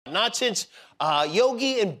Not since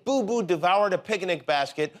Yogi and Boo Boo devoured a picnic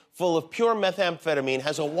basket full of pure methamphetamine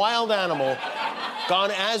has a wild animal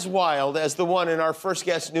gone as wild as the one in our first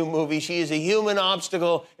guest's new movie. She is a human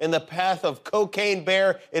obstacle in the path of Cocaine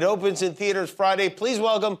Bear. It opens in theaters Friday. Please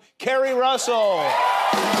welcome Keri Russell.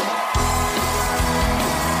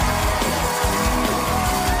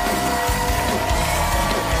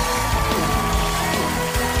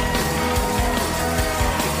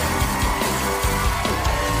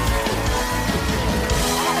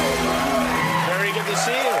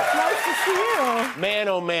 Man,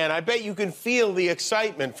 oh man, I bet you can feel the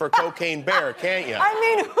excitement for Cocaine Bear, can't you? I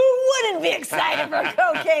mean, who wouldn't be excited for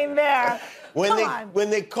Cocaine Bear?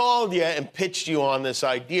 When they called you and pitched you on this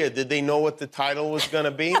idea, did they know what the title was going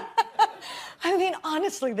to be? I mean,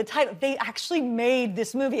 honestly, the title, they actually made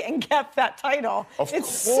this movie and kept that title. Of course.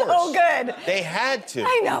 It's so good. They had to.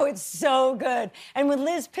 I know, it's so good. And when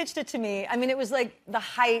Liz pitched it to me, I mean, it was like the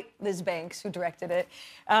height, Liz Banks, who directed it,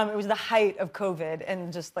 it was the height of COVID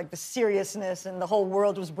and just like the seriousness and the whole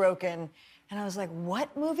world was broken. And I was like,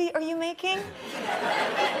 what movie are you making?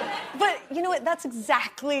 But you know what? That's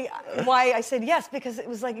exactly why I said yes, because it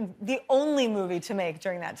was like the only movie to make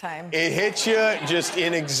during that time. It hit you just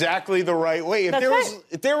in exactly the right way.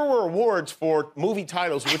 If there were awards for movie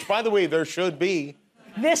titles, which, by the way, there should be.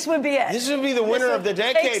 This would be it. This would be the winner of the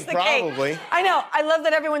decade, probably. I know. I love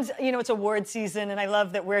that everyone's, you know, it's award season, and I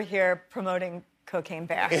love that we're here promoting Cocaine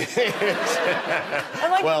Bear.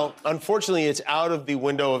 Well, unfortunately, it's out of the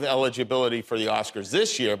window of eligibility for the Oscars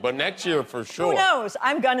this year, but next year for sure. Who knows?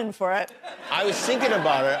 I'm gunning for it. I was thinking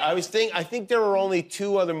about it. I think there were only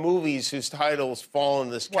two other movies whose titles fall in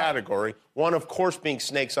this category. One, of course, being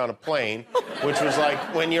Snakes on a Plane, which was like,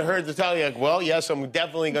 when you heard the title, you're like, well, yes, I'm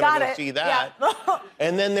definitely going to go see that. Yeah.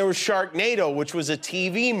 And then there was Sharknado, which was a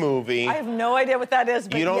TV movie. I have no idea what that is,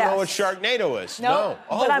 but you don't know what Sharknado is? No.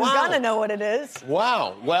 But I'm going to know what it is.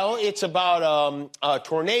 Wow. Well, it's about a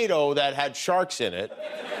tornado that had sharks in it.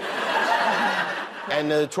 And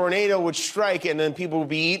the tornado would strike, and then people would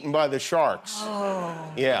be eaten by the sharks.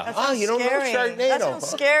 Oh. Yeah. Oh, you don't know Sharknado. That sounds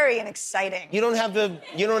scary and exciting. You don't have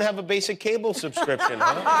a basic cable subscription,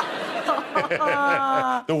 huh?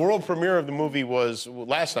 The world premiere of the movie was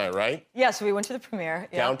last night, right? Yes, we went to the premiere.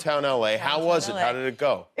 Yeah. Downtown LA. How was it? How did it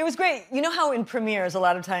go? It was great. You know how in premieres a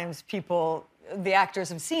lot of times the actors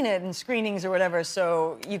have seen it in screenings or whatever,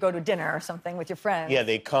 so you go to dinner or something with your friends. Yeah,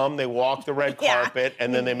 they come, they walk the red carpet,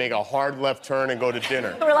 and then they make a hard left turn and go to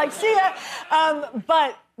dinner. We're like, see ya.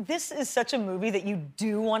 But this is such a movie that you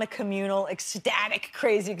do want a communal, ecstatic,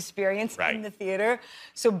 crazy experience in the theater.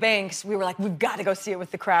 So Banks, we were like, we've got to go see it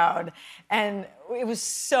with the crowd. And it was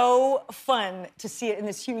so fun to see it in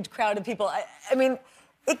this huge crowd of people. I mean,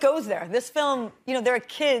 it goes there. This film, you know, there are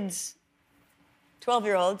kids,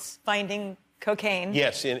 12-year-olds, finding cocaine.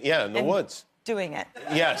 Yes, in the woods. Doing it.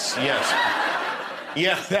 Yes.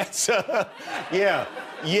 Yeah, that's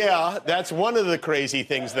that's one of the crazy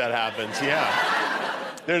things that happens. Yeah,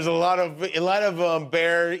 there's a lot of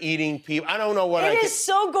bear eating people. I don't know what It is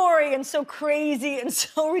so gory and so crazy and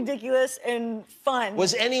so ridiculous and fun.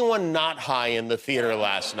 Was anyone not high in the theater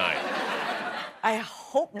last night? I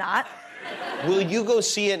hope not. Will you go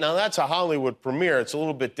see it? Now, that's a Hollywood premiere. It's a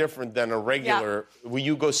little bit different than a regular. Yeah. Will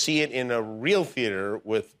you go see it in a real theater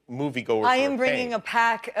with moviegoers? I am bringing a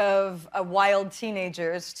pack of wild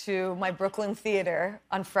teenagers to my Brooklyn theater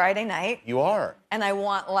on Friday night. You are? And I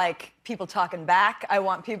want, like, people talking back. I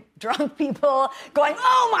want drunk people going,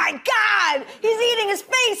 oh, my God, he's eating his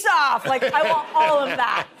face off. Like, I want all of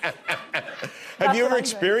that. Have you ever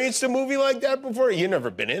experienced a movie like that before? You've never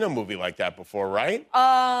been in a movie like that before, right?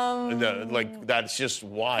 No, like, that's just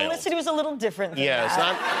wild. Felicity was a little different than that. It's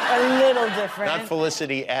not... A little different. Not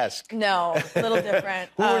Felicity-esque. No, a little different.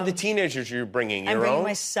 Who are the teenagers you're bringing? I'm bringing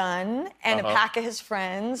my son and a pack of his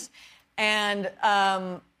friends and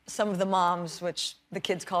some of the moms, which the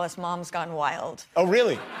kids call us Moms Gone Wild. Oh,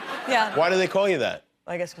 really? Yeah. Why do they call you that?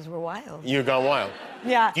 Well, I guess because we're wild. You're gone wild?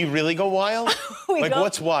 Yeah. Do you really go wild?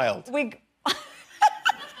 What's wild?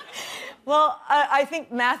 Well, I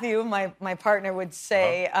think Matthew, my partner, would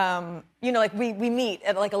say, you know, like we meet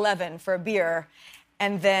at like 11 for a beer,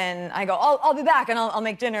 and then I go, I'll be back and I'll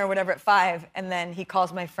make dinner or whatever at 5, and then he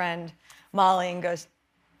calls my friend Molly and goes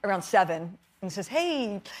around 7 and says,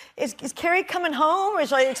 hey, is Keri coming home? Or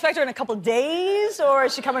should I expect her in a couple days? Or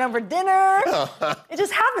is she coming home for dinner? It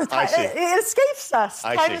just happens. It escapes us.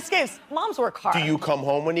 Time escapes. Moms work hard. Do you come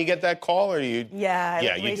home when you get that call, or you? Yeah,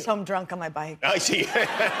 I race home drunk on my bike. I see.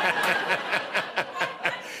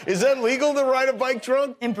 Is that legal to ride a bike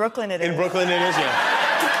drunk? In Brooklyn it is. In Brooklyn it is, yeah.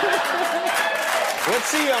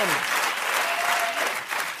 What's the,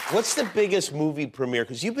 What's the biggest movie premiere?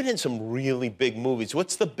 Because you've been in some really big movies.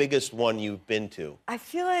 What's the biggest one you've been to? I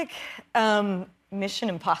feel like Mission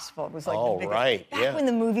Impossible was like the biggest. Right, Back when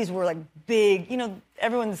the movies were like big, you know,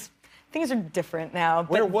 things are different now.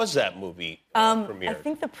 Where was that movie premiere? I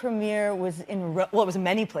think the premiere was in well, it was in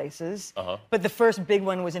many places, but the first big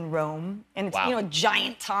one was in Rome, and it's you know, a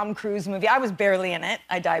giant Tom Cruise movie. I was barely in it.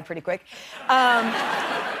 I died pretty quick.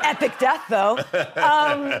 Epic death though.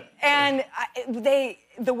 And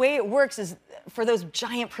the way it works is for those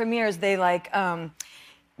giant premieres, they like.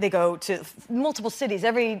 They go to multiple cities.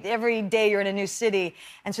 Every day you're in a new city.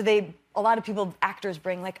 And so a lot of people, actors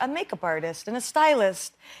bring like a makeup artist and a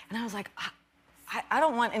stylist. And I was like, I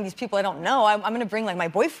don't want any of these people I don't know. I'm gonna bring like my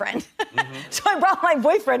boyfriend. So I brought my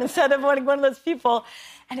boyfriend instead of one of those people.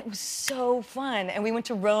 And it was so fun. And we went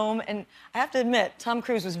to Rome, and I have to admit, Tom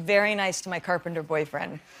Cruise was very nice to my carpenter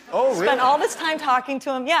boyfriend. Oh, really? Spent all this time talking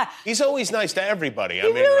to him. Yeah. He's always nice to everybody. He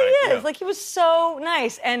really is. Yeah. Like, he was so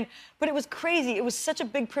nice. But it was crazy. It was such a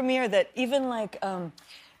big premiere that even like,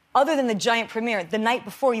 other than the giant premiere, the night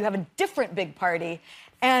before you have a different big party.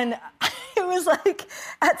 And it was like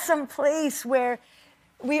at some place where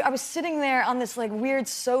I was sitting there on this like weird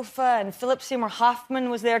sofa, and Philip Seymour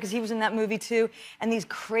Hoffman was there because he was in that movie too. And these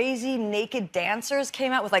crazy naked dancers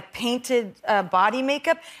came out with like painted body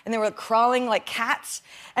makeup, and they were crawling like cats.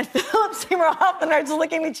 And Philip Seymour Hoffman and I were just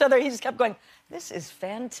looking at each other. He just kept going, "This is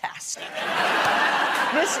fantastic.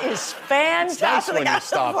 This is fantastic." It's nice when you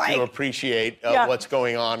stop to appreciate what's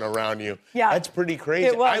going on around you. Yeah, that's pretty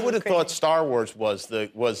crazy. I would have thought Star Wars would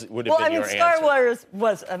have been your answer. Star Wars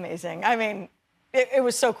was amazing. I mean. It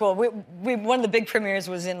was so cool. One of the big premieres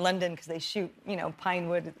was in London because they shoot, you know,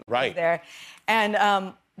 Pinewood there.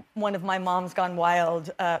 And one of my Mom's Gone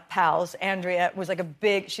Wild pals, Andrea, was like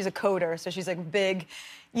she's a coder, so she's like a big,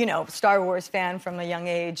 you know, Star Wars fan from a young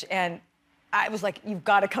age. And I was like, you've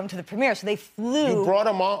got to come to the premiere. So they flew. You brought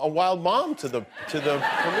a wild mom to the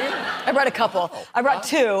premiere? I brought a couple. I brought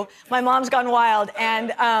two. My Mom's Gone Wild.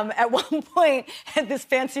 And at one point at this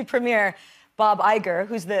fancy premiere, Bob Iger,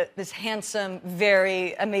 who's this handsome,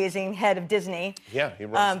 very amazing head of Disney. Yeah, he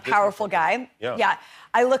runs powerful guy. Yeah.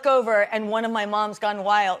 I look over, and one of my Mom's Gone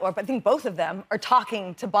Wild, or I think both of them, are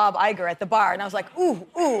talking to Bob Iger at the bar. And I was like, ooh.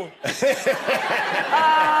 Rein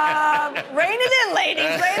it in, ladies,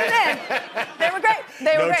 rein it in. They were great.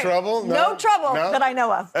 They were great. Trouble? No trouble that I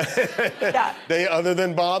know of. Yeah. Other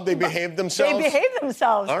than Bob, they behaved themselves? They behaved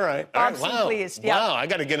themselves. All right. Bob seemed pleased. Yeah. Wow, I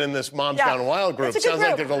got to get in this Mom's Gone Wild group. Sounds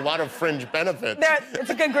like there's a lot of fringe benefits. It's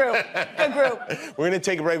a good group. Good group. We're going to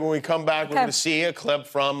take a break. When we come back, we're going to see a clip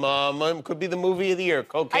from, could be the movie of the year,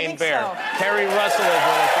 Cocaine Bear. So. Keri Russell is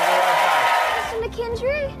with us. We'll be right back. Listen to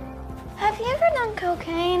Kendry. Have you ever done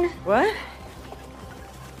cocaine? What?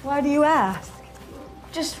 Why do you ask?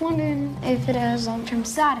 Just wondering if it has long-term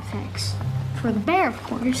side effects. For the bear, of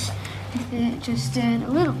course. If it just did a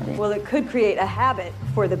little bit. Well, it could create a habit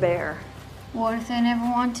for the bear. What if they never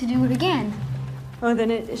want to do it again? Oh, then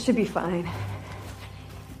it should be fine.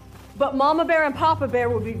 But Mama Bear and Papa Bear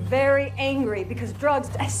will be very angry because drugs,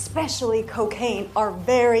 especially cocaine, are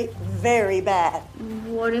very, very bad.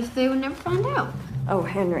 What if they would never find out? Oh,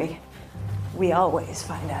 Henry, we always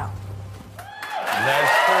find out.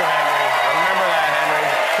 That's true, Henry. Remember that, Henry.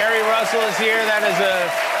 Keri Russell is here. That is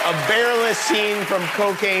a bearless scene from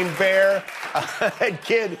Cocaine Bear. That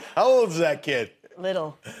kid, how old is that kid?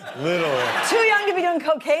 Little. Too young to be doing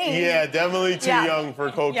cocaine. Yeah, definitely too young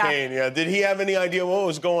for cocaine. Yeah. Did he have any idea what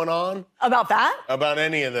was going on? About that? About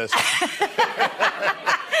any of this?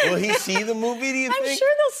 Will he see the movie, do you think? I'm sure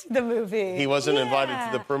they'll see the movie. He wasn't invited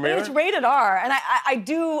to the premiere? It's rated R, and I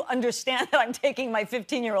do understand that I'm taking my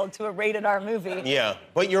 15-year-old to a rated R movie. Yeah,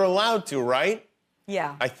 but you're allowed to, right?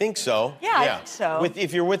 Yeah. I think so. Yeah, I think so.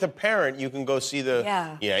 If you're with a parent, you can go see the...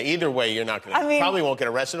 Yeah. Either way, you're not going to... probably won't get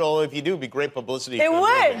arrested, although if you do, it'd be great publicity. It would.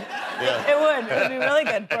 Yeah. It would. It would be really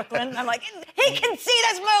good, Brooklyn. I'm like, he can see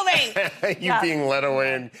this movie! You being led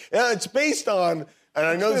away. And, it's based on, and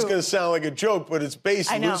I know this is going to sound like a joke, but it's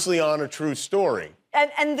based loosely on a true story.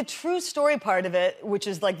 And the true story part of it, which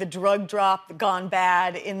is like the drug drop gone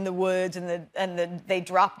bad in the woods, and they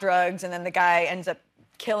drop drugs, and then the guy ends up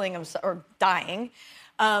killing himself or dying.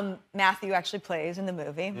 Matthew actually plays in the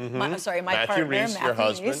movie. Mm-hmm. My partner, Reese, Matthew your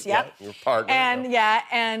husband, Reese, your partner.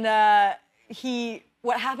 And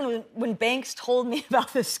what happened when Banks told me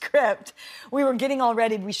about the script, we were getting all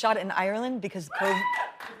ready. We shot it in Ireland because COVID.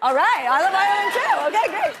 All right, I love Ireland too. Okay,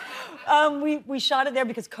 great. We shot it there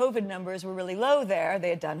because COVID numbers were really low there. They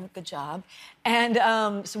had done a good job.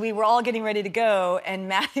 And so we were all getting ready to go, and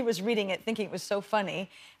Matthew was reading it thinking it was so funny.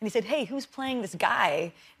 And he said, hey, who's playing this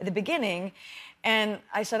guy at the beginning? And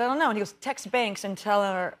I said, I don't know. And he goes, text Banks and tell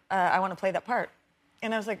her I want to play that part.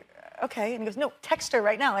 And I was like, okay. And he goes, no, text her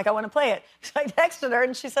right now. Like, I want to play it. So I texted her,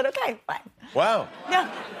 and she said, okay, fine. Wow. Yeah.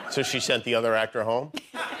 So she sent the other actor home?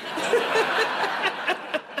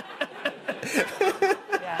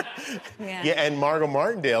 Yeah, and Margot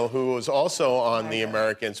Martindale, who was also on The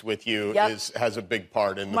Americans with you, has a big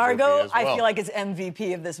part in the movie as well. Margot, I feel like, is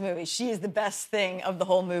MVP of this movie. She is the best thing of the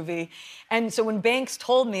whole movie. And so when Banks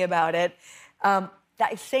told me about it,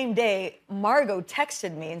 that same day, Margot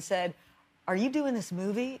texted me and said, are you doing this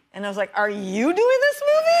movie? And I was like, are you doing this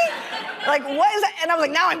movie? Like, what is that? And I was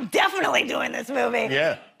like, now I'm definitely doing this movie.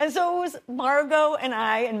 Yeah. And so it was Margot and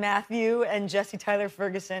I and Matthew and Jesse Tyler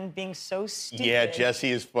Ferguson being so stupid. Yeah, Jesse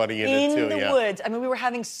is funny in it too. In the woods. I mean, we were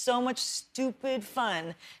having so much stupid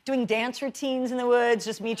fun, doing dance routines in the woods,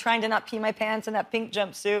 just me trying to not pee my pants in that pink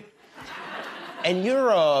jumpsuit. And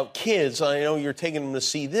your kids, I know you're taking them to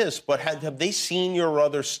see this, but have they seen your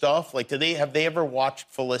other stuff? Like, have they ever watched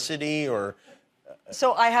Felicity or?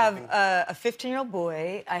 So I have a 15-year-old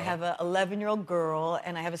boy, I have an 11-year-old girl,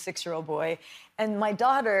 and I have a 6-year-old boy. And my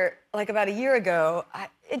daughter, like about a year ago,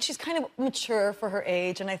 and she's kind of mature for her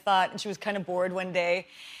age, and she was kind of bored one day,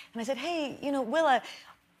 and I said, hey, Willa,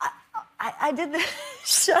 I did this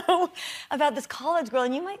show about this college girl,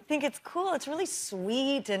 and you might think it's cool. It's really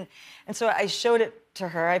sweet. And so I showed it to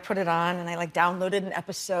her. I put it on, and I downloaded an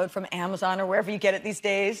episode from Amazon or wherever you get it these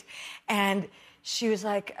days. And she was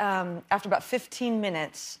like, after about 15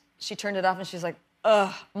 minutes, she turned it off, and she's like,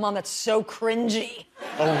 ugh, Mom, that's so cringy.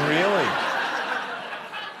 Oh,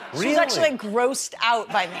 really? She was actually grossed out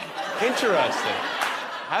by me. Interesting.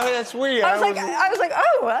 That's weird. I was like,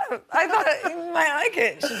 oh, I thought you might like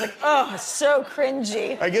it. She's like, oh, so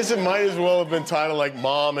cringy. I guess it might as well have been titled like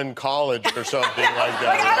Mom in College or something like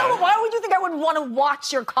that. Why would you think I would want to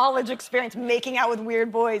watch your college experience making out with weird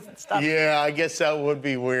boys and stuff? Yeah, I guess that would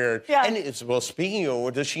be weird. Yeah. And speaking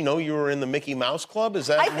of, does she know you were in the Mickey Mouse Club? Is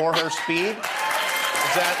that more her speed? Is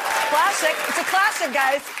that classic? It's a classic,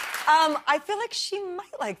 guys. I feel like she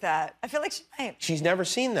might like that. I feel like she might. She's never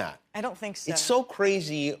seen that. I don't think so. It's so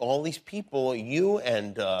crazy, all these people, you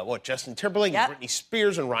and, Justin Timberlake, and Britney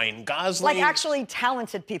Spears and Ryan Gosling. Like, actually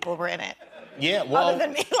talented people were in it. Yeah, well... Other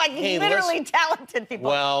than me, literally talented people.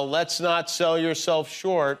 Well, let's not sell yourself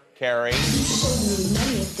short, Keri. You showed me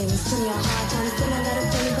many things, plenty of hard times, then I got a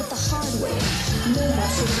feeling but the hard way. No,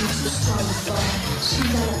 that's too strong to fall. She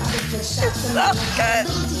got an outfit shot from me. Good.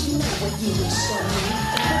 Little did you know what you would show me.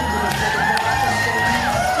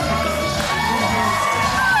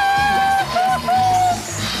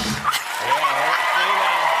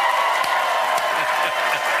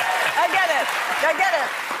 I get it.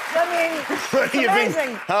 I mean, it's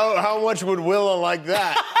amazing. How much would Willa like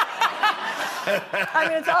that? I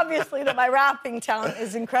mean, it's obviously that my rapping talent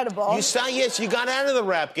is incredible. Yes, you got out of the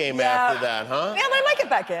rap game after that, huh? Yeah, I might get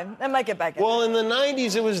back in. Well, in the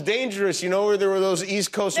 90s, it was dangerous, where there were those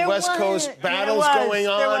East Coast, West Coast battles going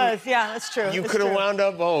on. There was, yeah, that's true. You could have wound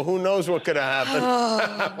up, who knows what could have happened.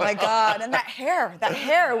 Oh, my God. And that hair,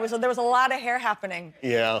 there was a lot of hair happening.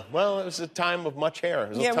 Yeah, well, it was a time of much hair. It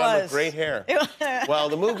was a time of great hair. Well,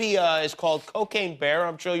 the movie is called Cocaine Bear.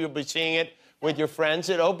 I'm sure you'll be seeing it with your friends.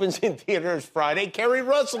 It opens in theaters Friday. Keri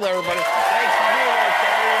Russell, everybody. Thanks for being here,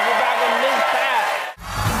 Keri.